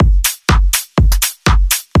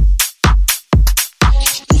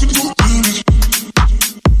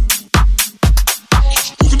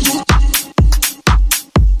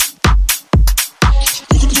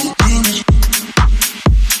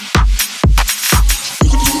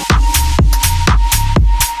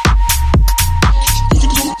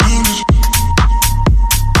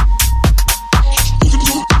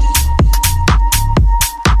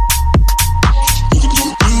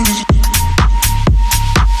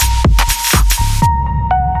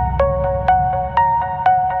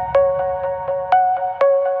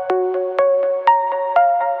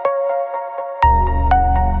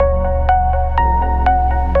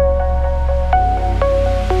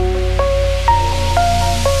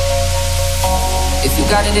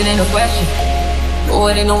got it, it ain't a question. Oh,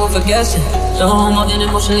 it ain't no one for guessing. So I'm more than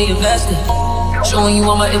emotionally invested. Showing you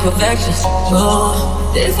all my imperfections.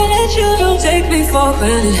 Oh, if I let you, don't take me for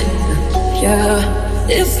granted. Yeah,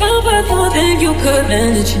 if I'm worth more than you could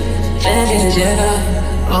manage. Manage,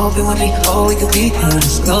 yeah. Oh, be with me, oh, we could be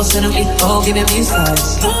honest. Closer to me, oh, give me these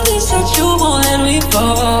vibes. Promise that you won't let me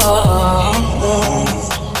fall.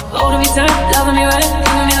 Holding me tight, loving me right,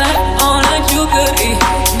 giving me life, all like you could be.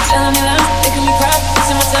 Telling me lies, making me cry,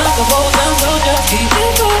 missing my time, the whole time so dirty.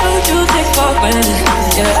 If I hurt you, take for granted,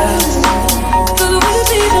 yeah. Cause with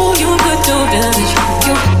me, know you could do damage.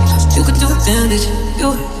 You could do damage,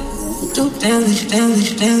 you do damage,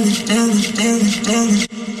 damage, damage, damage, damage, damage.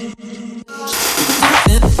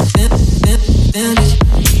 Damage.